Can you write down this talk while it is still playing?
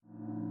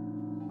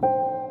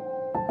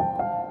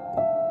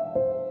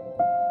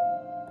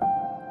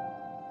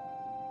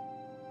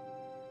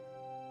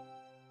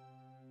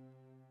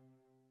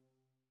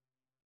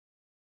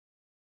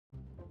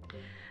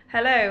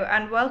Hello,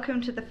 and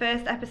welcome to the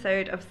first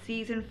episode of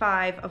Season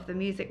 5 of the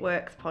Music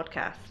Works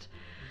podcast.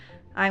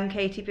 I'm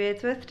Katie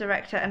Beardsworth,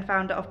 Director and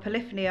Founder of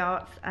Polyphony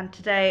Arts, and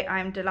today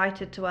I'm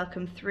delighted to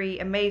welcome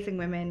three amazing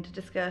women to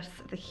discuss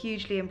the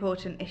hugely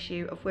important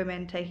issue of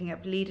women taking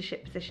up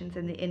leadership positions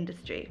in the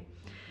industry.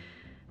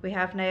 We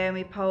have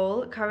Naomi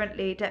Pohl,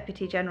 currently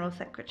Deputy General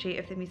Secretary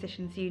of the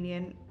Musicians'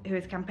 Union, who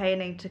is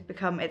campaigning to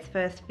become its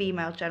first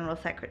female General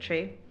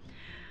Secretary.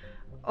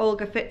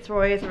 Olga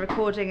Fitzroy is a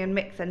recording and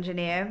mix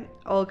engineer.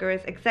 Olga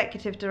is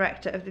Executive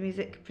Director of the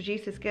Music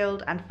Producers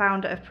Guild and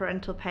founder of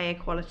Parental Pay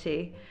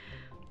Equality.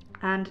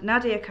 And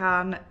Nadia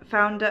Khan,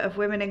 founder of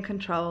Women in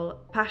Control,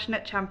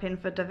 passionate champion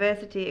for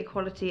diversity,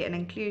 equality and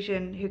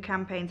inclusion, who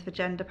campaigns for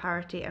gender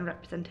parity and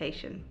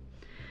representation.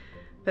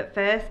 But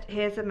first,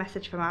 here's a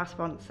message from our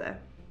sponsor.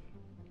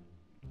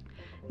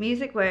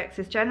 Music Works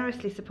is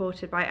generously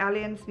supported by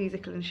Allianz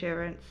Musical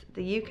Insurance,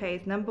 the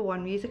UK's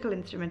 #1 musical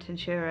instrument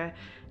insurer,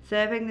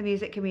 serving the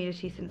music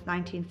community since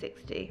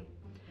 1960.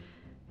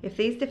 If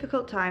these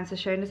difficult times have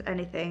shown us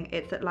anything,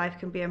 it's that life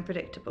can be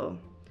unpredictable.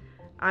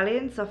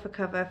 Allianz offer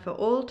cover for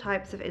all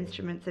types of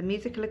instruments and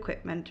musical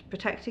equipment,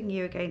 protecting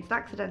you against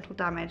accidental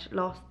damage,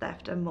 loss,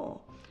 theft and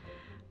more.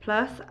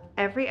 Plus,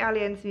 every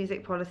Allianz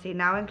music policy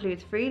now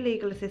includes free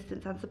legal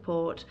assistance and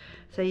support,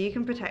 so you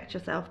can protect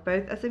yourself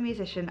both as a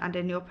musician and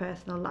in your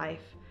personal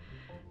life.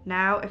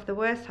 Now, if the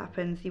worst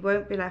happens, you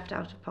won't be left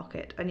out of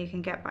pocket and you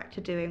can get back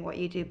to doing what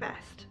you do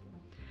best.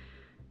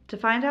 To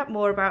find out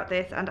more about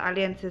this and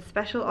Allianz's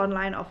special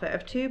online offer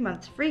of 2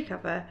 months free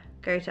cover,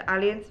 go to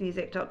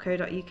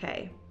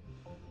allianzmusic.co.uk.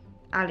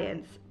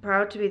 Allianz,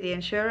 proud to be the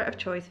insurer of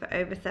choice for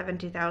over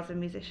 70,000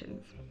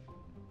 musicians.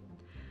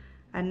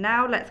 And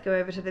now let's go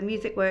over to the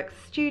Music Works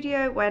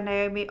studio where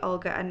Naomi,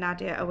 Olga and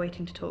Nadia are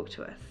waiting to talk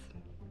to us.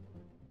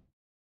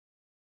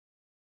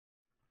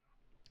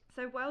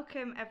 So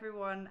welcome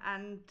everyone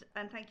and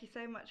thank you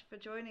so much for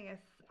joining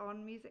us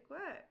on Music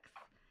Works.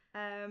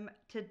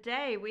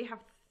 Today we have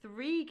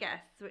 3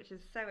 guests, which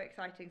is so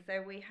exciting.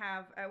 So we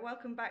have,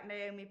 welcome back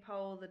Naomi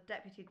Pohl, the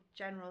Deputy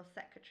General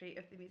Secretary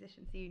of the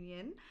Musicians'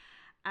 Union.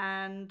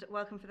 And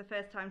welcome for the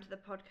first time to the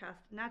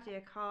podcast,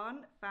 Nadia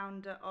Khan,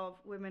 founder of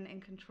Women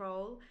in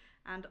Control,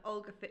 and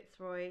Olga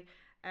Fitzroy,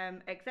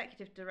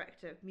 Executive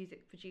Director of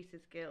Music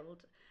Producers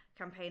Guild,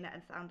 campaigner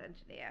and sound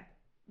engineer.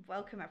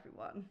 Welcome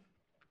everyone.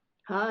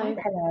 Hi.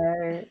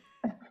 Hello.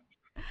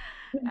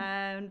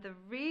 The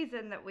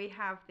reason that we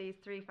have these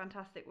 3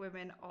 fantastic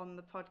women on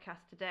the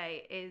podcast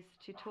today is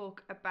to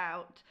talk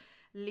about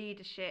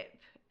leadership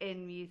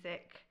in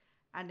music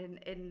and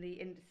in the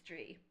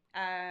industry.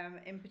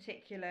 In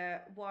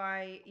particular,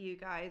 why you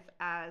guys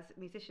as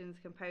musicians,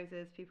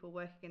 composers, people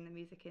working in the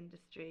music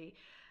industry,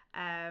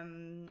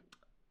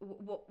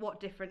 what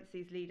difference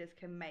these leaders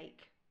can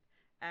make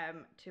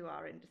to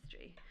our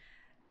industry.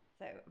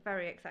 So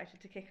very excited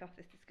to kick off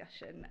this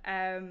discussion.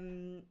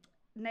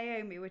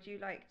 Naomi, would you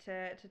like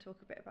to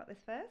talk a bit about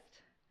this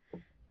first?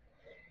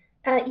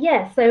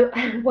 So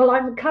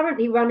I'm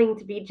currently running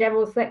to be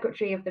General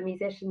Secretary of the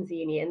Musicians'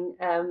 Union,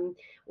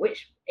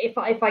 which if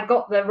I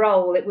got the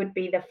role, it would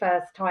be the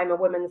first time a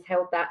woman's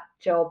held that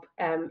job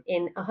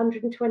in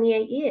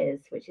 128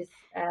 years, which is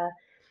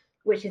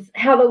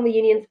how long the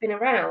union's been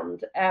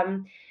around.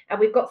 And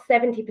we've got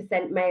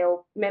 70%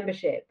 male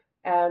membership.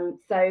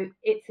 So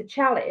it's a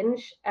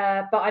challenge,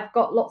 but I've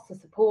got lots of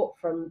support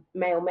from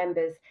male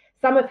members,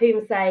 some of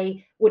whom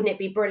say, wouldn't it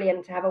be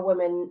brilliant to have a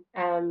woman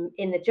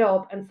in the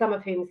job? And some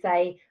of whom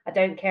say, I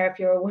don't care if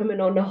you're a woman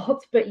or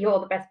not, but you're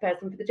the best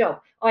person for the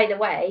job. Either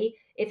way,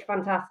 it's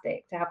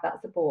fantastic to have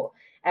that support.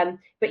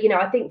 But,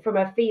 I think from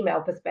a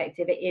female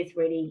perspective, it is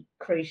really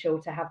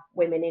crucial to have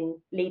women in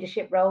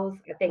leadership roles,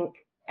 I think,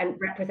 and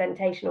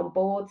representation on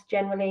boards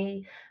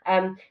generally,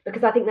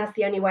 because I think that's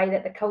the only way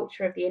that the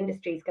culture of the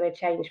industry is going to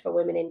change for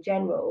women in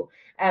general.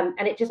 And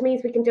it just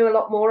means we can do a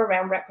lot more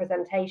around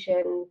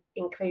representation,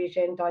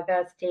 inclusion,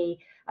 diversity,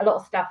 a lot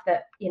of stuff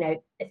that,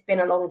 it's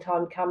been a long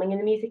time coming in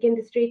the music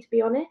industry, to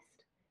be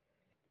honest.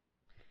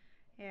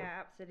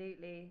 Yeah,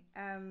 absolutely.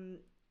 And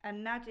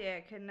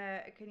Nadia,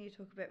 can you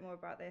talk a bit more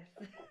about this?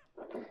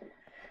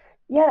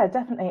 Yeah,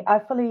 definitely. I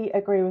fully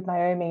agree with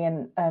Naomi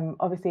and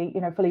obviously,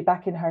 fully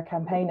back in her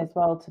campaign as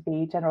well to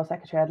be General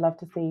Secretary. I'd love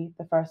to see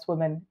the first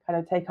woman kind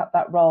of take up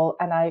that role.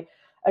 And I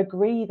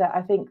agree that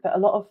I think that a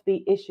lot of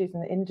the issues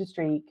in the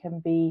industry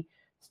can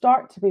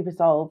start to be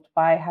resolved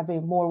by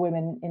having more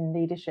women in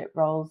leadership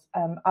roles.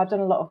 I've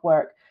done a lot of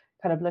work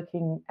kind of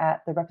looking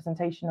at the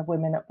representation of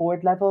women at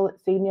board level,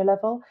 at senior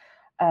level,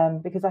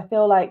 because I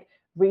feel like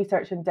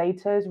research and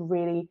data is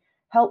really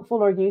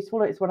helpful or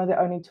useful. It's one of the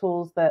only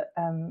tools that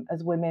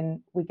as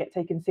women we get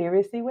taken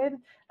seriously with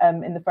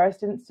in the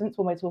first instance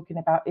when we're talking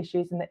about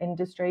issues in the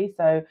industry.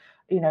 So,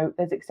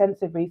 there's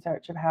extensive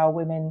research of how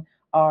women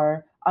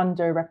are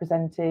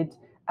underrepresented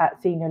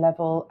at senior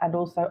level and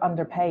also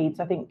underpaid.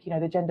 So I think,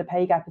 the gender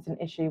pay gap is an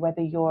issue,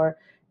 whether you're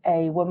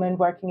a woman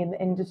working in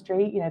the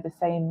industry, the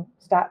same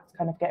stats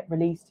kind of get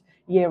released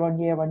year on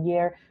year on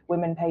year.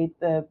 Women paid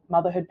the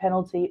motherhood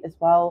penalty as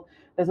well.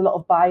 There's a lot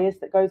of bias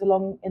that goes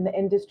along in the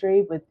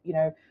industry with,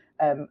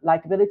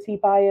 likability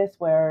bias,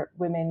 where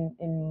women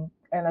in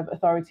kind of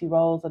authority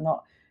roles are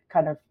not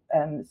kind of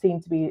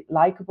seen to be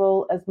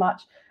likable as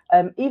much.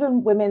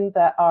 Even women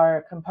that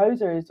are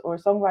composers or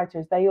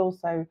songwriters, they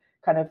also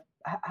kind of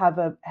have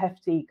a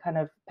hefty kind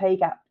of pay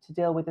gap to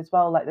deal with as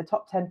well. Like the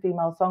top 10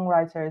 female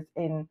songwriters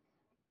in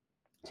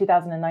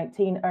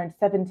 2019 earned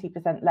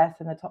 70% less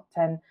than the top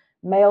 10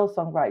 male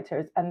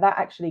songwriters, and that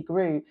actually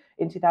grew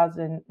in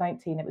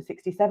 2019. It was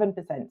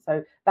 67%.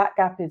 So that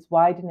gap is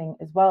widening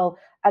as well.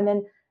 And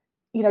then,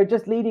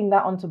 just leading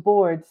that onto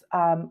boards,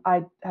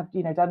 I have,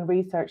 done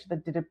research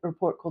that did a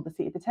report called The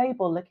Seat at the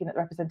Table, looking at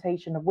the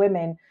representation of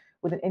women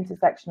with an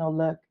intersectional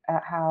look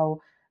at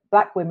how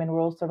Black women were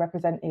also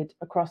represented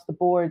across the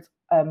boards,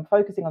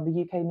 focusing on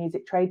the UK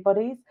music trade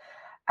bodies.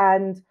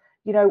 And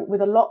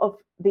with a lot of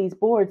these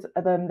boards,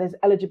 there's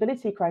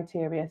eligibility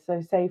criteria.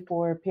 So say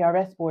for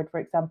PRS board, for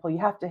example, you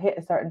have to hit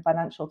a certain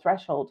financial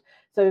threshold.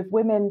 So if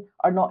women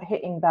are not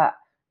hitting that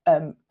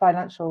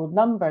financial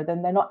number,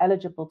 then they're not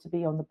eligible to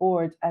be on the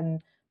board. And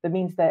that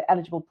means the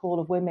eligible pool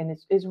of women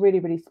is really,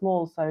 really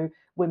small. So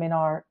women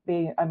are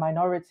being a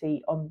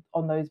minority on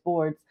those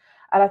boards.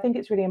 And I think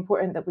it's really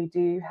important that we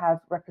do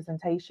have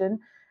representation.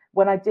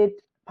 When I did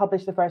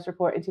publish the first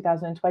report in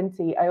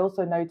 2020, I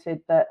also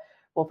noted that,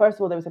 well, first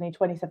of all, there was only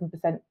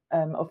 27%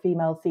 of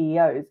female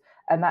CEOs,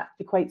 and that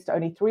equates to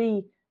only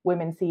 3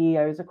 women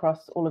CEOs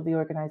across all of the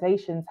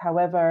organizations.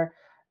 However,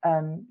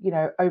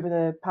 over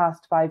the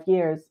past 5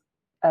 years,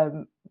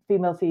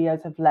 female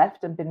CEOs have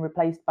left and been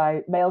replaced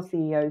by male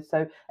CEOs.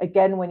 So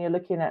again, when you're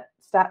looking at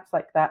stats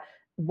like that,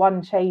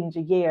 one change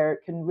a year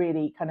can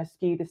really kind of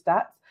skew the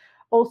stats.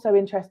 Also,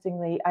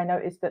 interestingly, I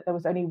noticed that there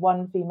was only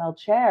 1 female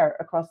chair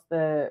across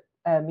the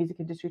music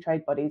industry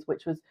trade bodies,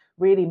 which was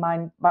really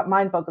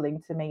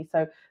mind-boggling to me.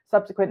 So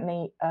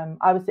subsequently,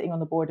 I was sitting on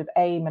the board of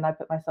AIM, and I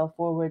put myself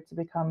forward to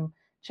become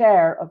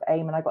chair of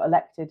AIM, and I got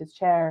elected as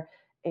chair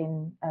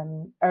in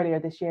earlier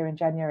this year in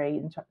January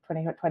in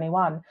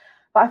 2021.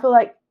 But I feel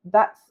like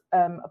that's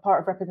a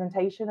part of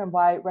representation, and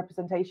why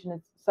representation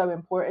is so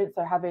important.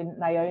 So having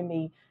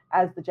Naomi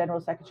as the General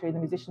Secretary of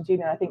the Musicians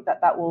Union, I think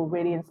that will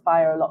really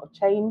inspire a lot of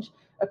change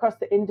across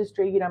the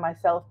industry.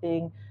 Myself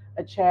being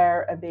a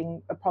chair and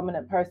being a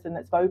prominent person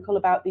that's vocal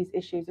about these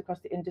issues across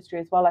the industry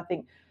as well, I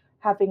think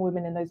having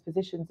women in those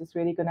positions is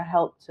really going to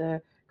help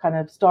to kind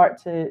of start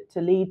to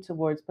lead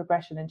towards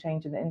progression and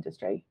change in the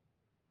industry.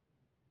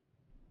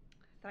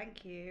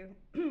 Thank you.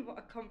 What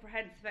a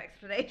comprehensive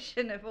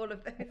explanation of all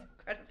of those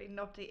incredibly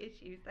knotty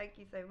issues. Thank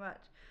you so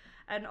much.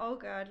 And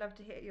Olga, I'd love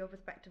to hear your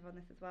perspective on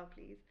this as well,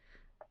 please.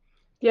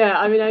 Yeah,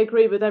 I mean, I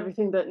agree with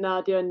everything that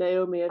Nadia and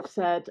Naomi have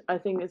said. I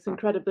think it's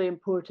incredibly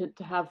important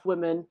to have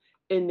women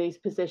in these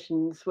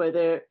positions where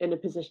they're in a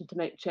position to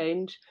make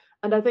change.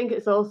 And I think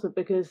it's also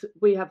because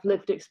we have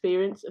lived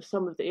experience of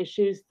some of the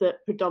issues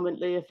that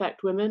predominantly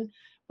affect women,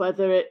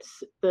 whether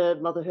it's the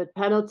motherhood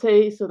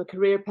penalty, so the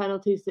career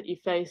penalties that you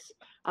face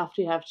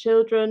after you have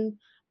children,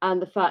 and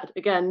the fact,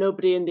 again,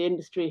 nobody in the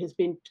industry has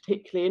been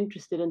particularly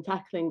interested in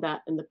tackling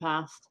that in the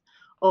past,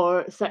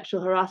 or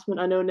sexual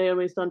harassment. I know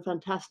Naomi's done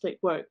fantastic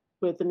work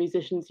with the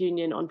Musicians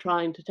Union on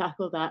trying to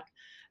tackle that.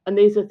 And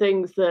these are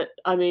things that,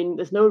 I mean,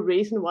 there's no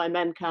reason why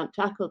men can't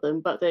tackle them,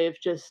 but they've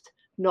just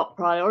not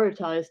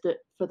prioritized it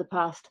for the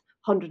past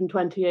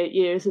 128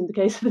 years in the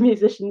case of the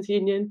Musicians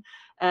Union.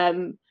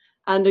 And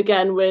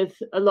again, with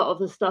a lot of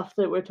the stuff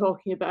that we're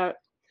talking about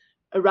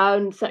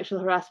around sexual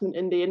harassment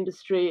in the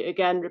industry,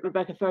 again,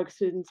 Rebecca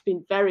Ferguson's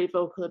been very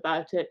vocal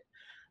about it.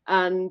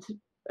 And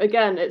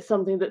again, it's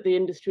something that the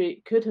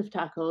industry could have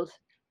tackled,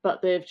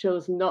 but they've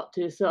chosen not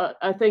to. So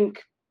I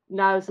think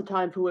now is the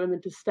time for women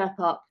to step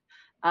up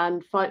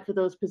and fight for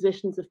those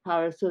positions of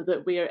power so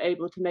that we are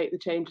able to make the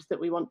changes that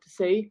we want to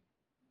see.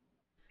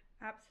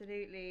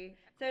 Absolutely.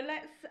 So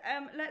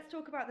let's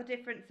talk about the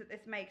difference that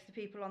this makes to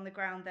people on the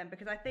ground then,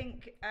 because I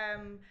think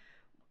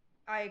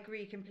I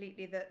agree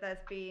completely that there's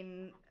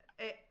been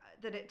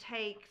that it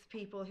takes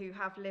people who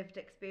have lived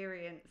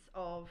experience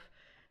of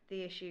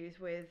the issues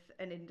with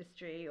an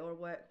industry or a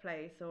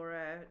workplace or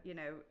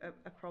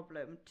a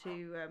problem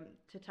to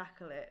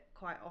tackle it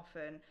quite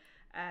often,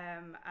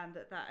 and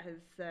that has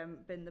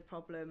been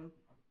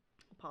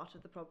part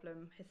of the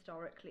problem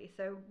historically.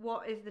 So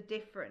what is the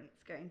difference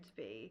going to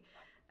be,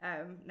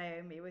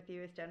 Naomi, with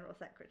you as General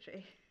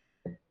Secretary?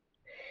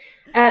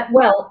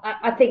 Well,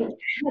 I think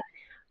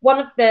one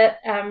of the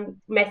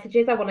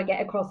messages I want to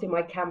get across in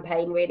my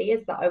campaign really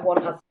is that I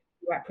want us to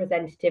be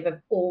representative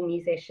of all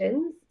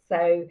musicians.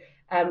 So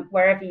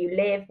wherever you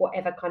live,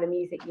 whatever kind of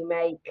music you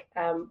make,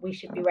 we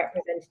should be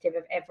representative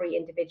of every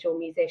individual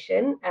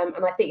musician.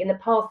 And I think in the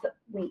past that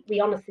we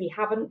honestly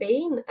haven't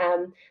been.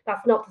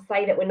 That's not to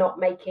say that we're not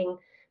making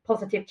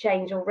positive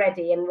change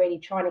already and really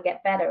trying to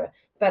get better.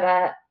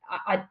 But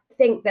I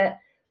think that,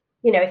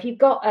 if you've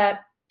got a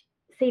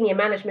senior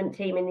management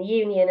team in the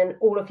union and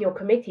all of your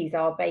committees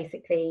are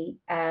basically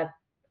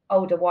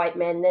older white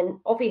men, then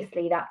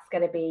obviously that's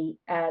going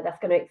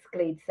to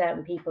exclude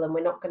certain people, and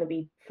we're not going to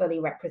be fully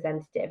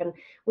representative. And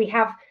we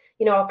have,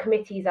 our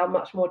committees are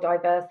much more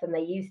diverse than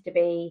they used to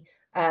be,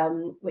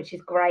 which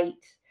is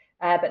great.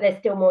 but there's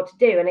still more to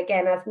do. And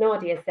again, as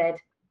Nadia said,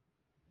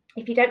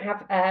 if you don't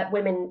have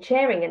women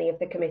chairing any of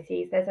the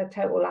committees, there's a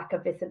total lack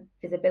of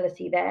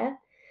visibility there.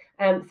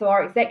 So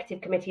our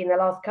executive committee in the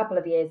last couple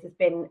of years has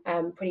been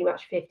pretty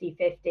much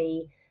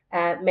 50-50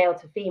 male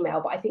to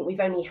female, but I think we've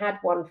only had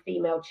one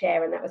female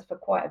chair, and that was for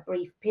quite a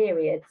brief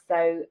period.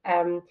 So,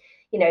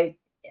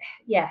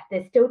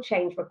 there's still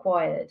change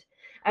required.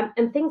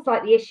 And things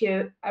like the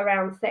issue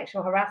around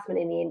sexual harassment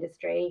in the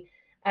industry,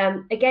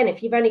 again,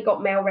 if you've only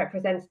got male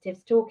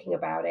representatives talking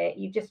about it,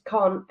 you just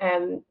can't,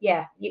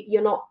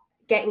 you're not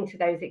getting to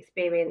those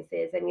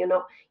experiences, and you're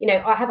not,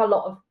 I have a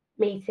lot of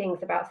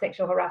meetings about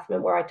sexual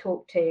harassment where I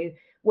talk to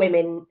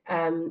women,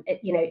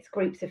 it's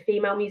groups of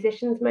female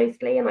musicians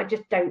mostly, and I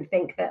just don't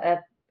think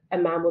that a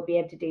man would be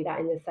able to do that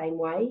in the same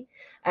way.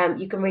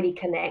 You can really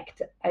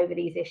connect over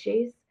these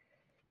issues.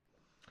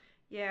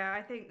 Yeah,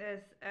 I think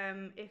there's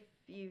if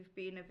you've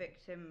been a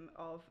victim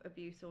of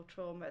abuse or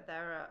trauma,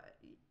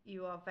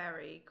 you are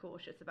very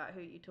cautious about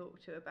who you talk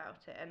to about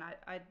it, and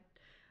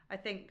I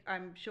think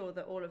I'm sure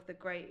that all of the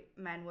great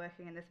men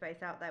working in the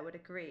space out there would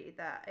agree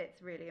that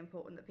it's really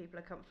important that people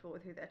are comfortable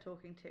with who they're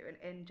talking to, and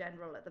in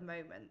general at the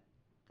moment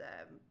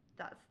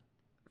that's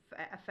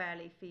a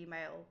fairly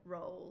female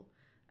role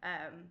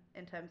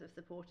in terms of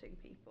supporting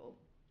people.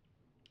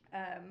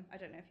 I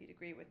don't know if you'd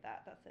agree with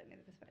that. That's certainly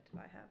the perspective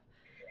I have.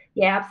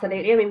 Yeah,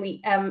 absolutely. I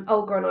mean,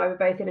 Olga and I were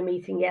both in a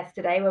meeting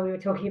yesterday where we were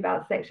talking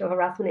about sexual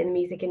harassment in the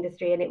music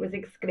industry, and it was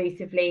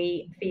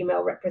exclusively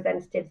female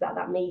representatives at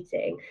that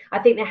meeting. I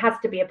think there has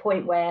to be a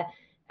point where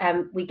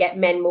we get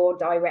men more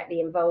directly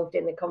involved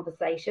in the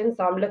conversation.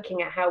 So I'm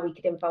looking at how we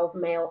could involve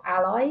male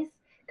allies,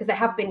 because there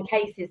have been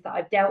cases that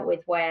I've dealt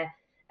with where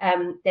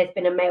there's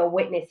been a male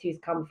witness who's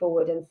come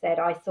forward and said,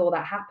 I saw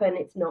that happen.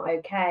 It's not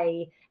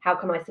okay. How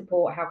can I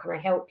support? How can I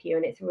help you?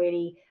 And it's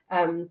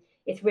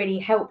really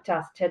helped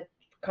us to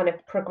kind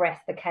of progress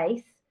the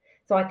case.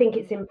 So I think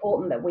it's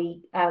important that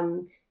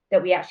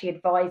we actually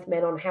advise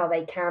men on how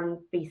they can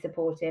be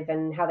supportive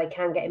and how they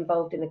can get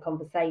involved in the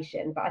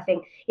conversation. But I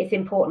think it's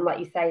important, like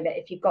you say, that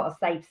if you've got a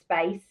safe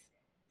space,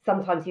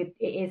 sometimes it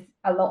is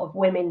a lot of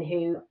women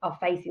who are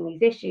facing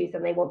these issues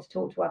and they want to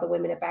talk to other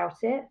women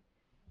about it.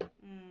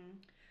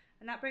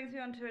 And that brings me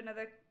on to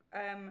another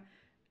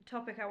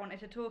topic I wanted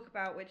to talk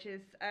about, which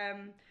is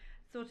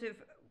sort of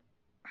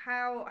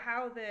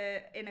how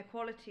the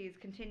inequalities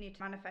continue to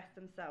manifest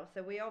themselves.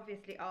 So we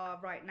obviously are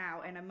right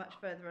now in a much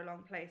further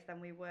along place than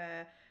we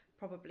were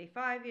probably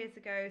 5 years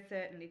ago,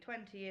 certainly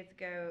 20 years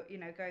ago,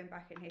 going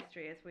back in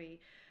history as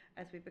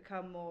we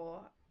become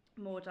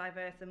more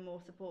diverse and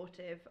more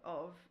supportive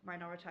of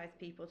minoritized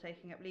people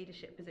taking up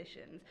leadership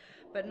positions.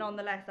 But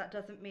nonetheless, that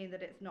doesn't mean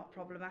that it's not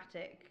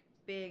problematic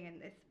being in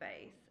this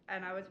space.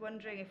 And I was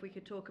wondering if we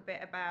could talk a bit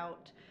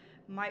about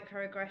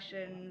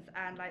microaggressions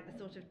and like the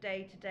sort of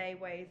day-to-day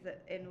ways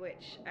in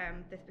which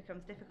this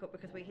becomes difficult,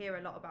 because we hear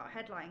a lot about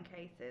headline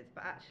cases,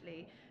 but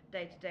actually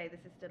day-to-day this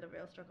is still a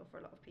real struggle for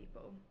a lot of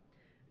people.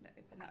 I'll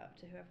open that up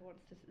to whoever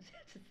wants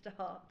to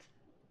start.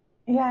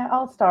 Yeah,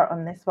 I'll start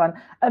on this one.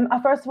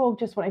 I first of all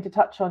just wanted to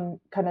touch on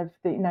kind of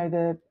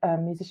the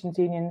Musicians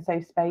Union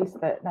Safe Space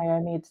that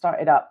Naomi had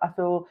started up. I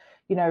feel,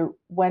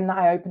 when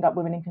I opened up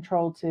Women in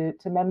Control to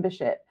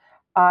membership,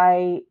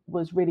 I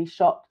was really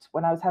shocked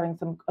when I was having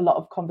a lot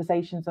of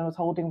conversations and was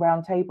holding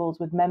round tables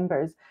with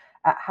members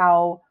at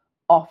how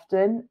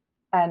often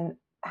and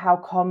how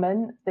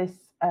common this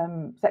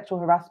sexual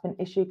harassment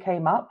issue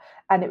came up.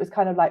 And it was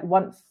kind of like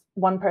once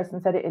one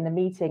person said it in the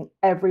meeting,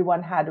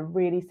 everyone had a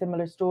really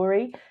similar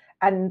story.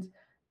 And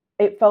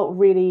it felt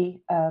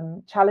really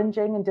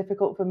challenging and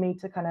difficult for me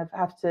to kind of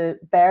have to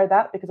bear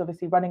that, because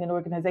obviously running an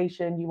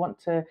organization, you want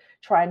to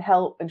try and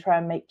help and try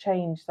and make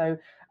change. So,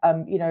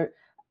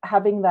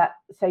 having that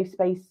safe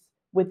space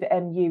with the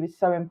MU is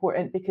so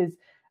important, because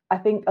I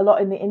think a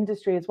lot in the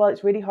industry as well,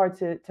 it's really hard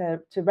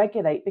to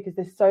regulate, because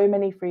there's so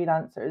many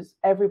freelancers.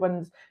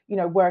 Everyone's,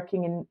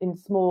 working in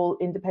small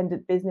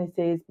independent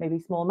businesses, maybe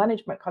small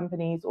management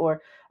companies,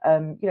 or,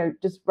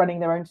 just running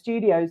their own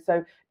studios.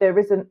 So there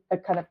isn't a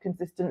kind of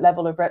consistent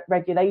level of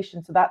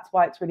regulation. So that's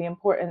why it's really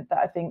important that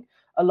I think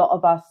a lot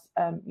of us,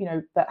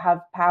 that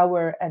have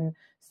power and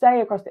say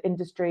across the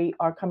industry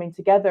are coming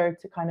together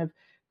to kind of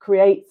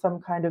create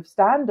some kind of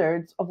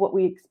standards of what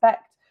we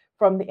expect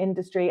from the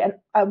industry.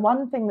 And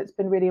one thing that's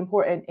been really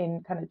important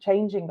in kind of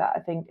changing that, I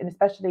think, and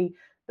especially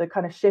the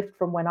kind of shift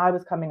from when I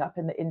was coming up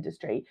in the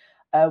industry,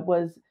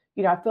 was,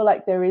 I feel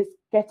like there is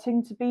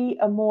getting to be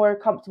a more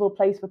comfortable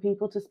place for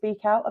people to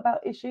speak out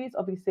about issues.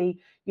 Obviously,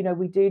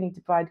 we do need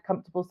to provide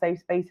comfortable, safe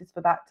spaces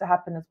for that to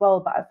happen as well.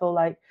 But I feel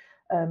like,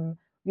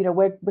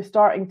 we're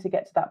starting to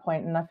get to that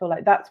point, and I feel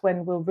like that's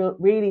when we'll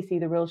really see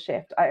the real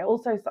shift. I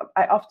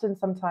often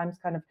sometimes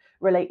kind of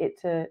relate it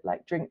to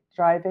like drink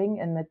driving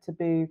and the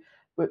taboo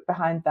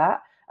behind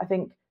that. I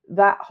think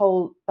that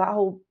whole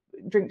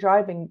drink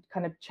driving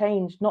kind of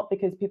changed, not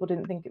because people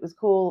didn't think it was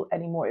cool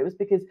anymore. It was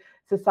because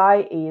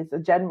society as a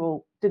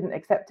general didn't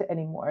accept it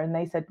anymore. And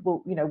they said,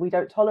 well, we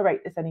don't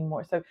tolerate this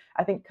anymore. So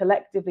I think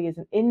collectively as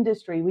an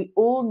industry, we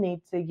all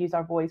need to use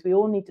our voice. We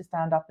all need to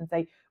stand up and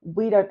say,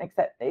 we don't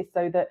accept this,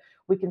 so that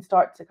we can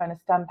start to kind of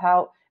stamp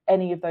out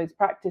any of those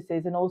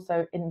practices, and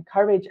also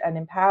encourage and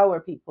empower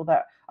people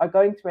that are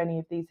going through any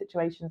of these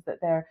situations, that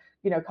they're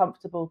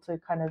comfortable to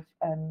kind of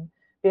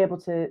be able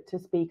to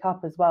speak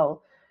up as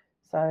well.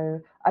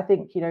 So I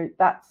think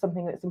that's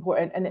something that's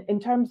important. And in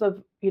terms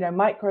of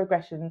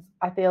microaggressions,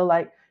 I feel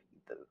like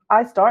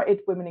I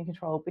started Women in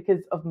Control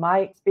because of my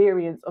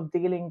experience of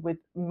dealing with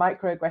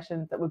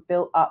microaggressions that were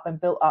built up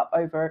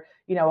over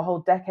a whole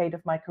decade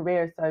of my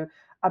career. So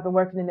I've been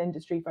working in the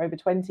industry for over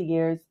 20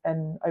 years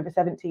and over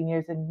 17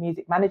 years in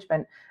music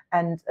management.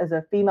 And as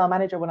a female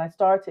manager, when I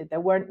started, there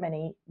weren't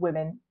many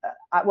women.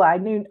 I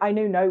knew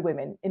no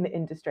women in the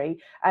industry,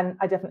 and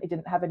I definitely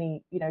didn't have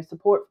any,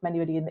 support from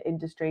anybody in the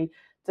industry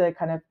to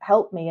kind of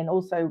help me. And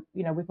also,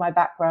 with my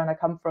background, I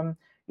come from,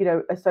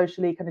 a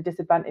socially kind of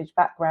disadvantaged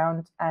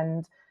background,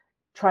 and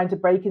trying to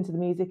break into the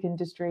music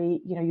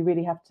industry, you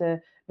really have to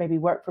maybe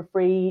work for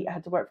free. I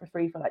had to work for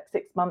free for like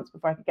 6 months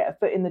before I could get a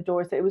foot in the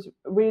door. So it was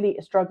really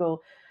a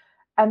struggle.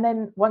 And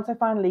then once I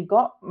finally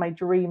got my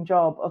dream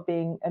job of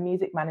being a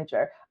music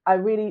manager, I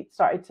really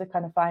started to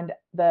kind of find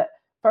that,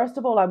 first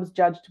of all, I was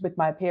judged with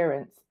my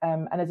appearance.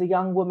 And as a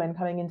young woman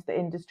coming into the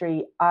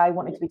industry, I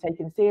wanted to be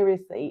taken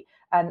seriously.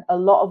 And a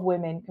lot of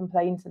women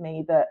complain to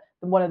me that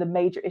one of the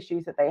major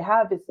issues that they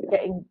have is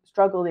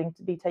struggling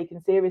to be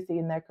taken seriously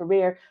in their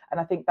career. And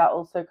I think that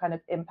also kind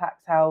of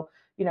impacts how,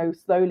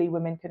 slowly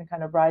women can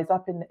kind of rise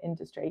up in the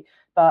industry.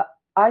 But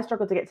I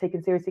struggled to get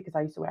taken seriously because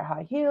I used to wear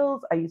high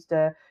heels. I used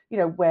to,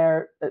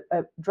 wear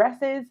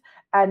dresses.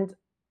 And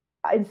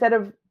instead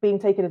of being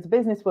taken as a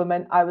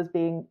businesswoman, I was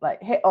being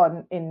like hit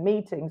on in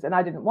meetings, and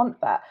I didn't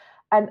want that.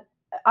 And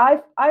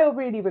I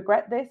really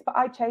regret this, but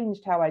I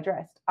changed how I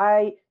dressed.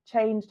 I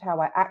changed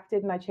how I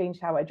acted, and I changed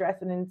how I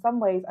dressed. And in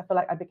some ways, I feel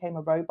like I became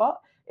a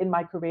robot in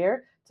my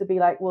career, to be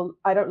like, well,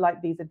 I don't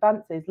like these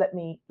advances. Let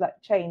me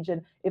change.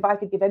 And if I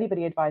could give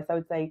anybody advice, I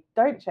would say,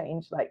 don't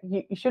change. Like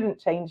you shouldn't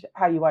change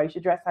how you are. You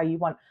should dress how you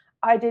want.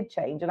 I did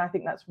change, and I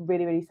think that's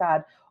really, really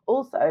sad.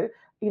 Also,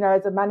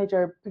 as a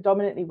manager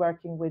predominantly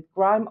working with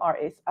grime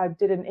artists, I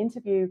did an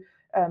interview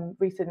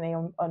recently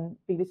on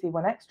BBC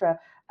One Extra,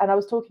 and I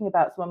was talking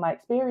about some of my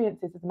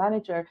experiences as a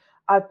manager.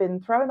 I've been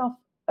thrown off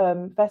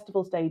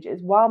festival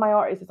stages while my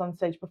artist is on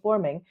stage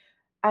performing,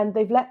 and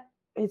they've let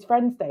his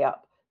friends stay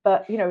up.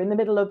 But in the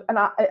middle of, and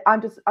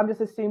I'm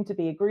just assumed to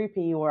be a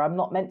groupie, or I'm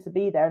not meant to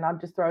be there, and I'm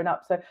just thrown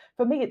up. So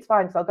for me, it's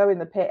fine, because I'll go in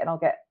the pit and I'll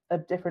get a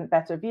different,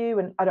 better view,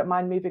 and I don't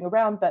mind moving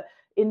around. But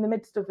in the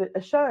midst of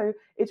a show,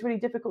 it's really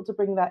difficult to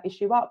bring that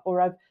issue up. Or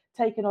I've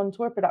taken on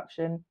tour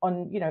production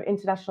on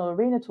international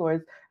arena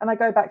tours, and I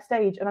go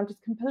backstage and I'm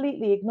just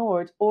completely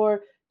ignored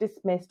or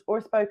dismissed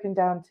or spoken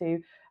down to.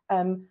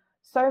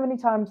 So many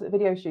times at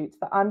video shoots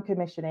that I'm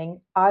commissioning,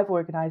 I've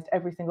organised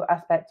every single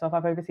aspect of.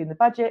 I've overseen the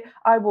budget.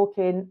 I walk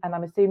in and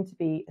I'm assumed to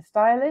be a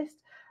stylist,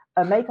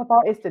 a makeup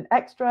artist, an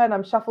extra, and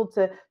I'm shuffled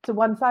to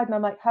one side, and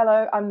I'm like,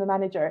 hello, I'm the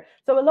manager.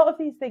 So a lot of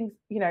these things,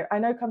 I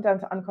know come down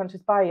to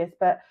unconscious bias,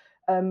 but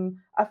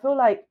I feel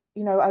like,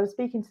 I was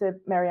speaking to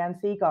Marianne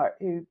Seagart,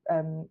 who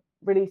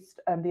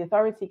released The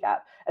Authority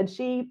Gap, and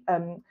she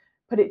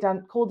put it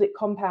down, called it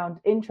compound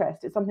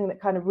interest. It's something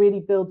that kind of really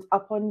builds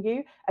up on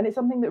you, and it's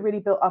something that really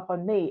built up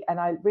on me,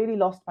 and I really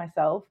lost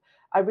myself.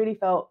 I really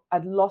felt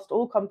I'd lost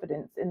all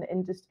confidence in the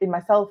industry, in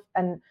myself,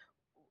 and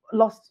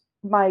lost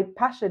my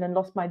passion and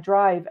lost my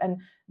drive.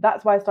 And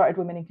that's why I started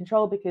Women in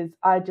Control, because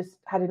I just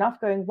had enough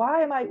going,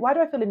 why do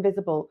I feel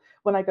invisible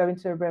when I go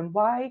into a room?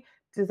 Why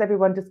does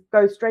everyone just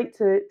go straight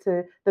to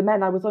the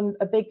men? I was on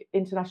a big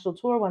international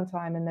tour one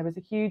time, and there was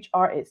a huge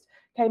artist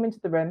came into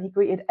the room. He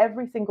greeted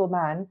every single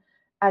man,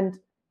 and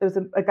there was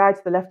a guy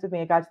to the left of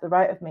me, a guy to the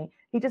right of me.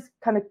 He just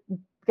kind of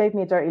gave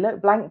me a dirty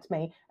look, blanked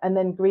me, and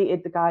then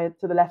greeted the guy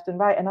to the left and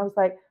right. And I was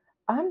like,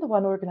 I'm the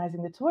one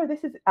organizing the tour.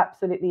 This is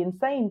absolutely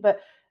insane. But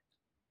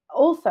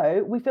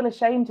also, we feel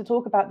ashamed to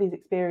talk about these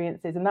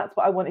experiences, and that's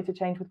what I wanted to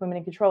change with Women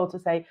in Control, to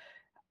say,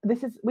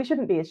 we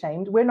shouldn't be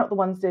ashamed. We're not the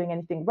ones doing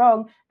anything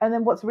wrong. And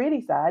then what's really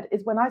sad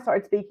is when I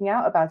started speaking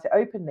out about it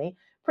openly,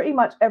 pretty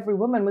much every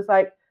woman was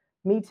like,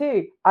 me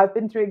too. I've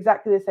been through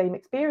exactly the same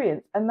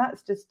experience. And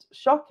that's just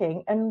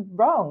shocking and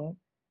wrong.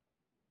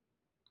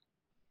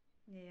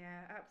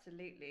 Yeah,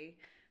 absolutely.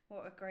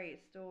 What a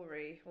great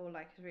story, or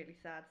like a really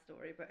sad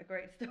story, but a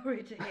great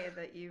story to hear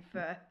that you've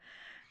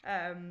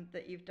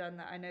done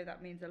that. I know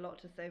that means a lot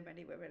to so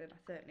many women, and I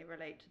certainly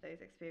relate to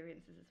those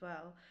experiences as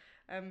well.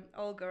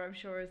 Olga, I'm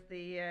sure as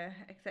the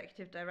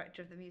executive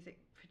director of the Music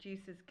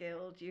Producers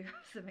Guild, you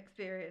have some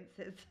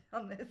experiences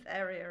on this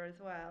area as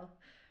well.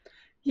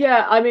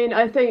 Yeah, I mean,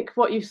 I think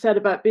what you said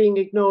about being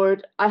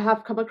ignored, I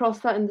have come across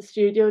that in the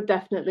studio,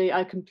 definitely.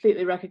 I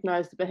completely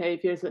recognise the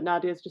behaviours that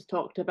Nadia's just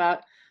talked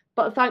about.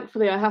 But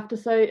thankfully, I have to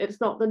say,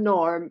 it's not the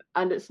norm,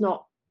 and it's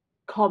not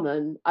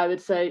common. I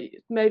would say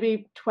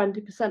maybe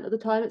 20% of the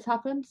time it's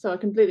happened, so I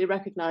completely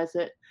recognise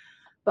it.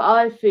 But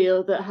I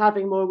feel that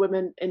having more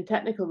women in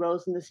technical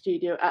roles in the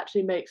studio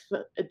actually makes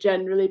for a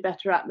generally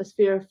better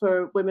atmosphere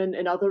for women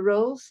in other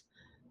roles.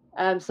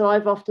 So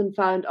I've often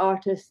found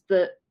artists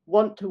that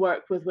want to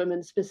work with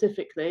women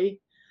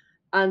specifically,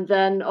 and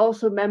then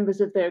also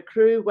members of their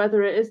crew,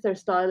 whether it is their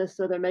stylists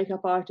or their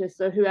makeup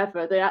artists or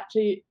whoever, they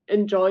actually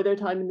enjoy their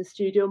time in the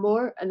studio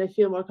more and they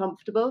feel more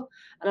comfortable.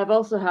 And I've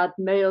also had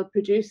male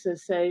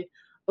producers say,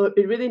 oh, it'd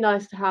be really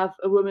nice to have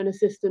a woman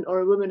assistant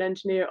or a woman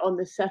engineer on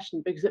this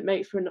session because it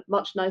makes for a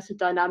much nicer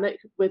dynamic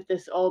with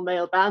this all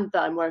male band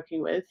that I'm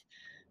working with,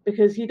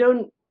 because you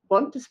don't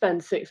want to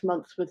spend 6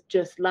 months with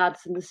just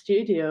lads in the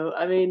studio.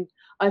 I mean,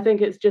 I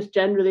think it's just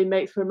generally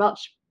makes for a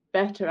much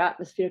better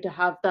atmosphere to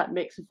have that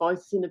mix of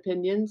voices and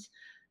opinions.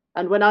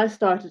 And when I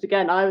started,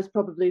 again, I was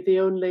probably the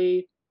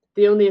only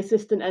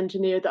assistant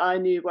engineer that I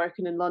knew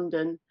working in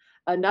London.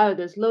 And now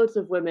there's loads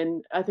of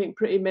women. I think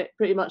pretty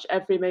much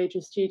every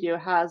major studio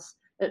has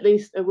at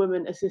least a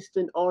woman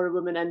assistant or a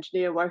woman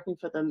engineer working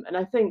for them. And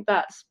I think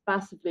that's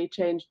massively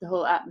changed the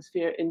whole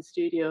atmosphere in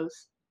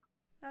studios.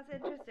 That's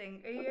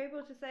interesting. Are you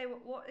able to say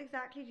what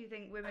exactly do you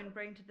think women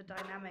bring to the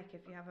dynamic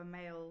if you have a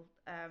male?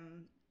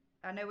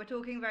 I know we're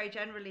talking very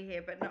generally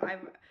here, but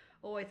I'm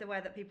always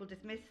aware that people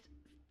dismiss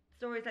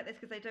stories like this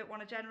because they don't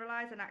want to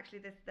generalize, and actually,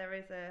 there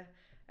is a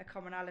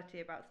commonality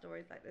about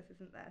stories like this,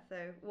 isn't there?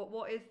 So,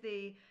 what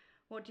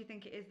do you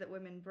think it is that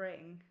women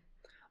bring?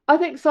 I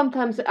think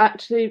sometimes it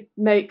actually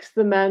makes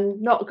the men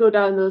not go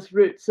down those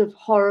routes of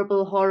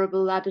horrible,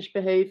 horrible laddish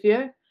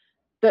behaviour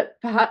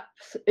that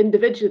perhaps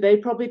individually they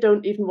probably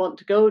don't even want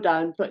to go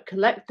down, but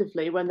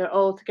collectively, when they're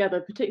all together,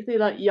 particularly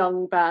like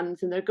young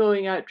bands and they're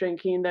going out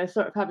drinking and they're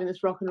sort of having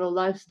this rock and roll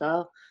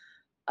lifestyle,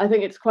 I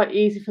think it's quite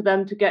easy for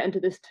them to get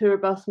into this tour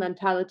bus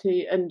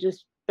mentality and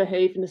just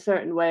behave in a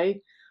certain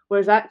way.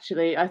 Whereas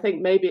actually, I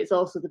think maybe it's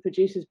also the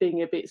producers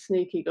being a bit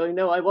sneaky, going,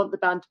 no, I want the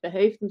band to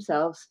behave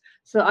themselves.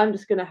 So I'm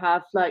just going to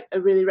have like a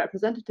really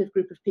representative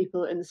group of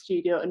people in the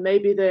studio, and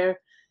maybe they're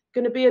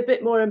going to be a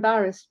bit more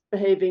embarrassed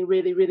behaving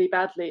really, really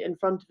badly in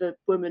front of a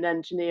woman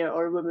engineer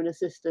or a woman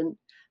assistant.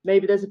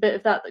 Maybe there's a bit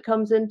of that that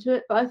comes into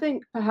it, but I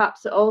think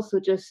perhaps it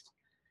also just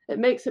it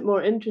makes it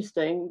more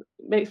interesting,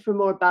 makes for a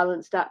more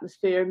balanced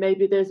atmosphere.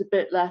 Maybe there's a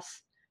bit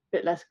less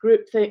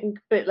groupthink,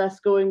 a bit less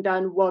going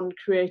down one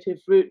creative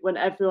route when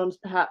everyone's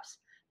perhaps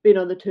been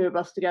on the tour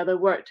bus together,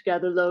 worked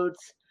together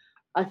loads.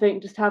 I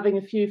think just having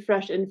a few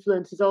fresh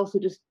influences also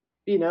just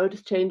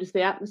changes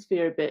the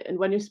atmosphere a bit. And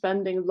when you're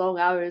spending long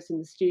hours in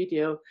the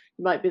studio,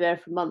 you might be there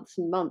for months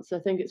and months. I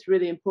think it's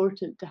really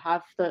important to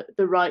have the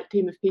right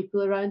team of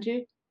people around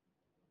you.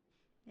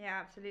 Yeah,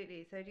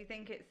 absolutely. So, do you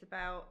think it's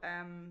about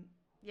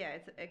yeah,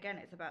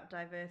 it's about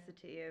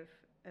diversity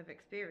of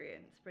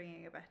experience,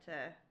 bringing a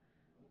better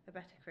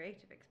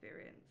creative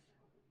experience.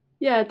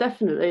 Yeah,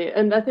 definitely.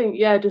 And I think,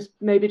 yeah, just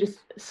maybe just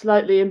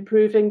slightly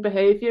improving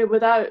behavior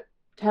without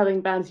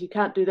telling bands you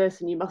can't do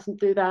this and you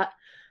mustn't do that,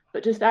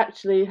 but just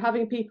actually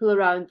having people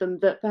around them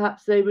that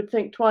perhaps they would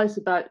think twice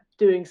about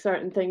doing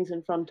certain things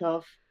in front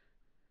of.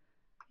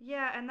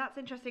 Yeah, and that's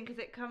interesting because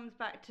it comes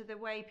back to the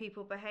way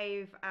people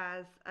behave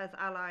as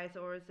allies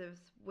or as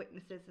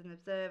witnesses and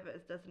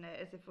observers, doesn't it?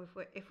 As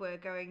if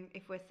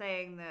we're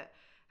saying that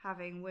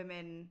having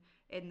women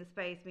in the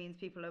space means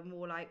people are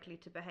more likely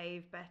to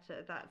behave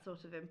better, that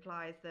sort of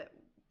implies that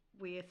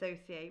we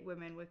associate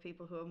women with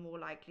people who are more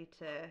likely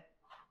to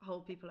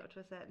hold people up to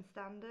a certain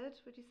standard,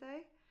 would you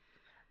say?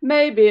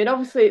 Maybe, and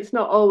obviously it's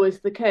not always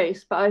the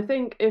case, but I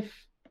think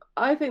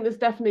there's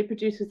definitely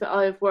producers that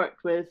I have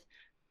worked with.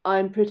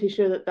 I'm pretty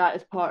sure that that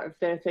is part of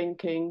their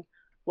thinking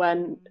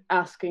when Mm.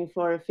 asking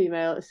for a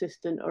female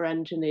assistant or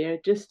engineer,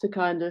 just to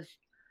kind of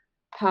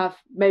have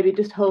maybe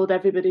just hold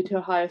everybody to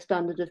a higher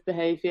standard of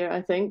behavior,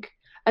 I think.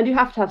 And you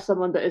have to have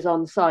someone that is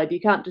on side. You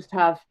can't just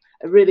have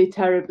a really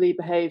terribly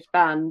behaved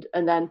band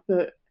and then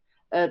put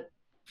a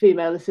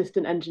female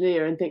assistant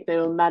engineer and think they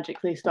will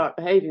magically start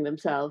behaving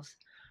themselves.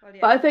 Well, But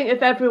yeah, I it's a think bit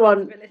if more everyone,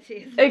 responsibility,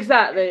 isn't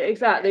exactly, it?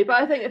 exactly.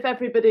 But I think if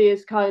everybody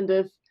is kind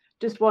of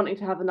just wanting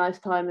to have a nice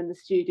time in the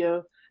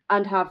studio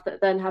and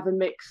then have a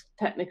mixed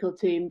technical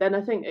team, then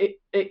I think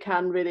it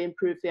can really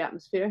improve the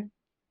atmosphere.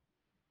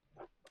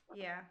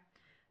 Yeah,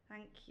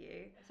 thank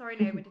you. Sorry,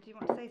 Naomi, did you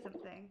want to say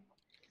something?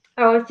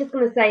 Oh, I was just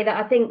going to say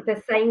that I think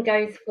the same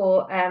goes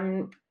for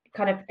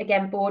kind of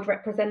again board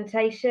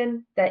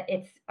representation. That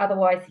it's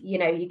otherwise,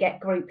 you get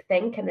group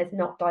think and there's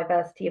not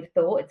diversity of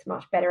thought. It's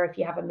much better if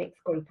you have a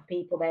mixed group of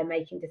people there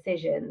making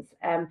decisions.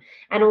 And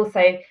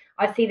also,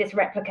 I see this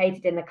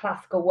replicated in the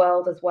classical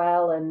world as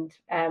well, and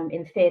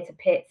in theatre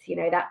pits.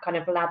 That kind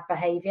of lad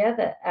behaviour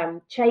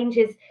that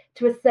changes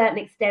to a certain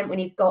extent when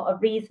you've got a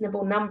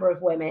reasonable number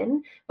of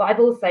women. But I've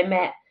also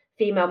met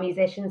female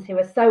musicians who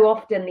are so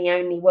often the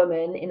only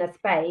woman in a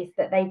space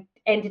that they've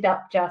ended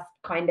up just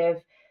kind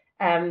of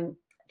um,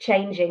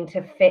 changing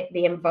to fit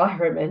the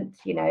environment.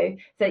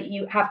 So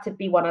you have to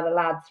be one of the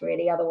lads,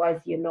 really,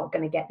 otherwise you're not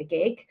going to get the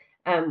gig,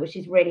 which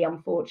is really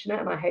unfortunate,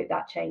 and I hope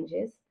that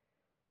changes.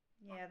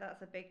 Yeah,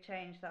 that's a big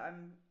change that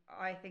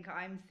I think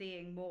I'm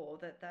seeing more,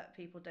 that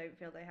people don't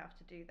feel they have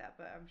to do that,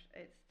 but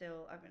it's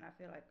still, I mean, I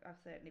feel like I've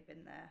certainly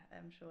been there.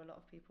 I'm sure a lot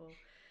of people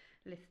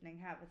listening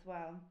have as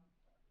well.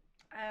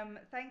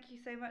 Thank you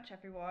so much,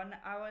 everyone.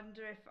 I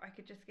wonder if I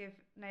could just give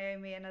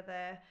Naomi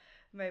another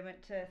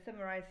moment to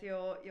summarise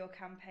your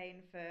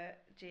campaign for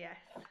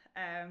GS,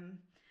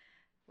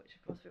 which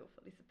of course we all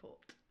fully support.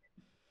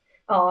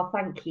 Oh,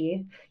 thank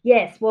you.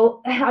 Yes,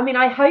 well, I mean,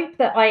 I hope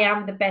that I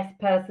am the best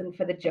person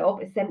for the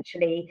job.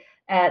 Essentially,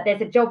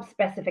 there's a job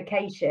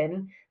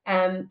specification,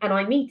 and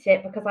I meet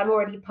it because I'm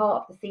already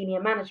part of the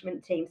senior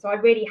management team. So I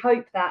really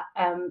hope that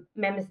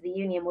members of the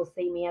union will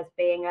see me as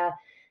being a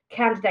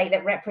candidate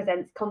that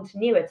represents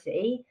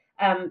continuity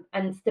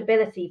and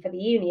stability for the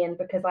union,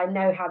 because I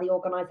know how the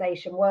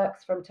organisation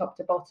works from top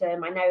to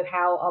bottom. I know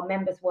how our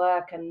members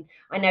work, and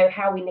I know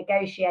how we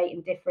negotiate in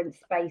different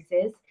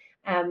spaces.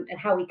 And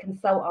how we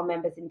consult our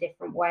members in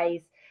different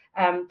ways.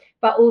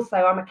 But also,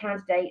 I'm a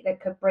candidate that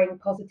could bring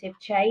positive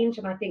change.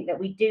 And I think that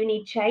we do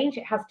need change.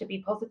 It has to be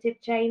positive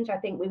change. I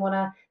think we want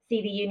to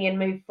see the union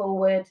move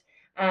forward.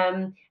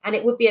 And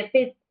it would be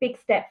a big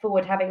step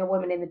forward having a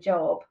woman in the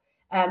job.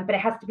 But it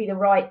has to be the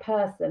right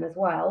person as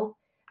well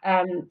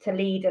to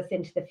lead us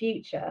into the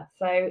future.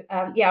 So,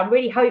 yeah, I'm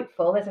really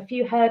hopeful. There's a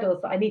few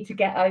hurdles that I need to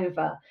get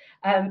over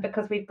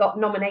because we've got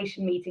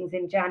nomination meetings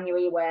in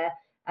January where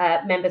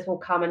members will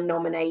come and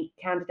nominate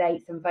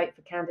candidates and vote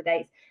for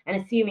candidates. And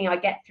assuming I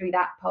get through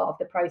that part of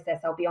the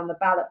process, I'll be on the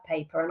ballot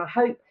paper. And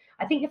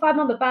I think if I'm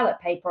on the ballot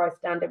paper, I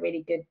stand a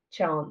really good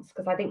chance,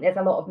 because I think there's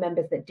a lot of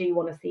members that do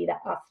want to see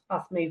that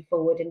us move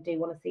forward and do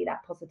want to see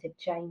that positive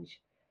change.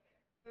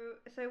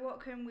 So what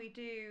can we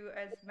do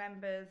as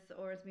members,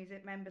 or as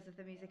members of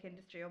the music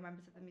industry, or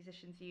members of the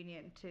Musicians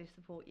Union, to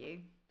support you?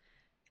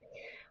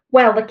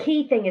 Well, the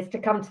key thing is to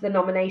come to the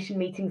nomination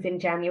meetings in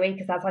January,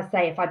 because, as I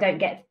say, if I don't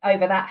get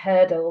over that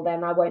hurdle,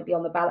 then I won't be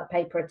on the ballot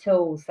paper at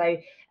all. So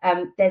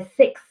there's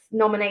 6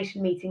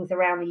 nomination meetings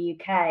around the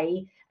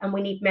UK, and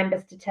we need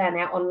members to turn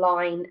out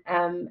online,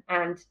 and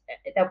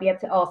they'll be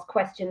able to ask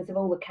questions of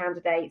all the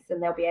candidates,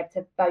 and they'll be able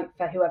to vote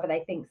for whoever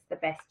they think is the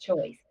best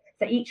choice.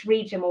 So each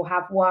region will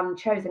have one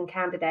chosen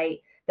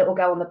candidate that will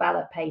go on the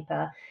ballot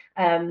paper.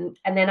 And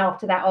then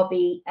after that, I'll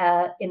be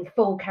in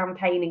full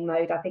campaigning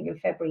mode, I think, in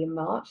February and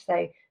March.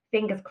 So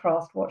fingers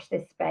crossed, watch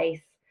this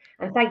space.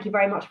 And thank you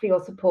very much for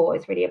your support.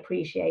 It's really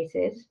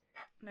appreciated.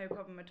 No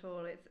problem at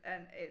all.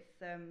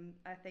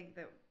 I think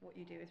that what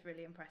you do is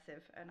really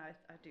impressive, and I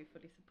do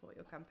fully support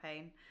your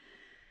campaign.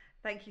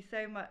 Thank you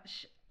so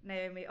much,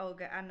 Naomi,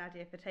 Olga, and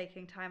Nadia, for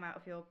taking time out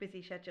of your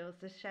busy schedules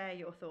to share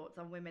your thoughts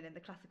on women in the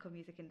classical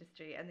music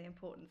industry and the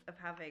importance of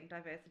having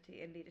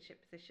diversity in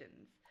leadership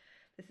positions.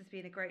 This has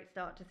been a great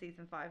start to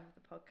season 5 of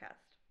the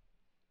podcast.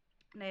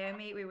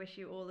 Naomi, we wish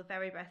you all the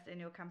very best in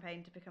your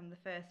campaign to become the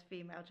first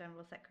female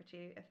General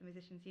Secretary of the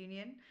Musicians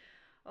Union.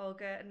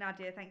 Olga and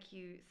Nadia, thank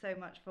you so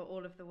much for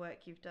all of the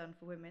work you've done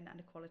for women and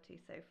equality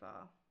so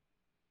far.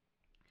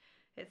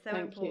 It's so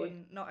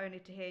important not only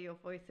to hear your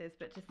voices,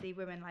 but to see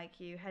women like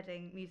you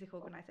heading music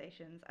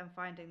organisations and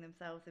finding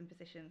themselves in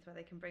positions where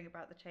they can bring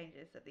about the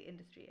changes that the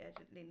industry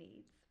urgently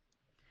needs.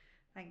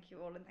 Thank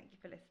you all, and thank you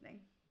for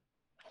listening.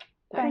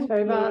 Thanks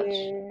very much.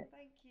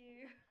 Thank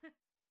you.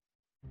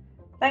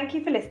 Thank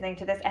you for listening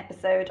to this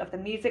episode of the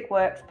Music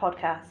Works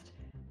podcast.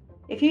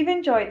 If you've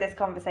enjoyed this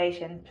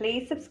conversation,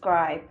 please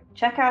subscribe,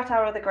 check out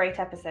our other great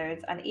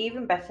episodes, and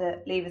even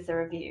better, leave us a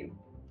review.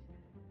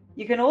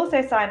 You can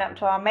also sign up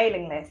to our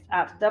mailing list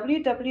at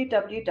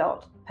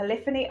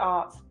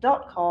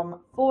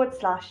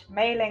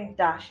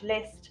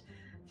www.polyphonyarts.com/mailing-list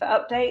for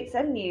updates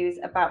and news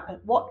about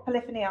what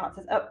Polyphony Arts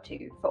is up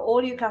to for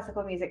all you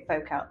classical music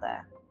folk out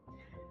there.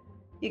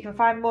 You can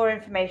find more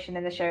information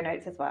in the show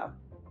notes as well.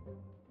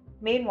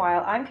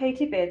 Meanwhile, I'm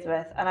Katie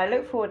Beardsworth, and I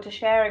look forward to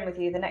sharing with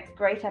you the next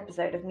great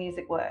episode of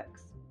Music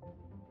Works.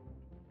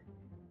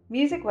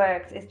 Music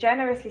Works is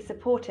generously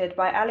supported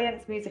by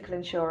Allianz Musical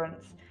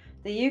Insurance,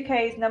 the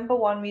UK's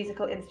 #1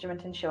 musical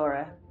instrument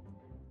insurer.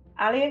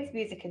 Allianz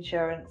Music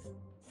Insurance,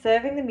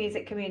 serving the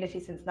music community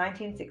since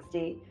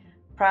 1960,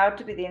 proud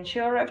to be the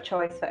insurer of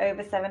choice for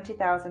over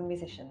 70,000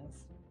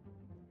 musicians.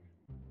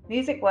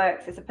 Music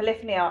Works is a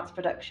Polyphony Arts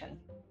production.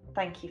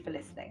 Thank you for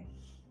listening.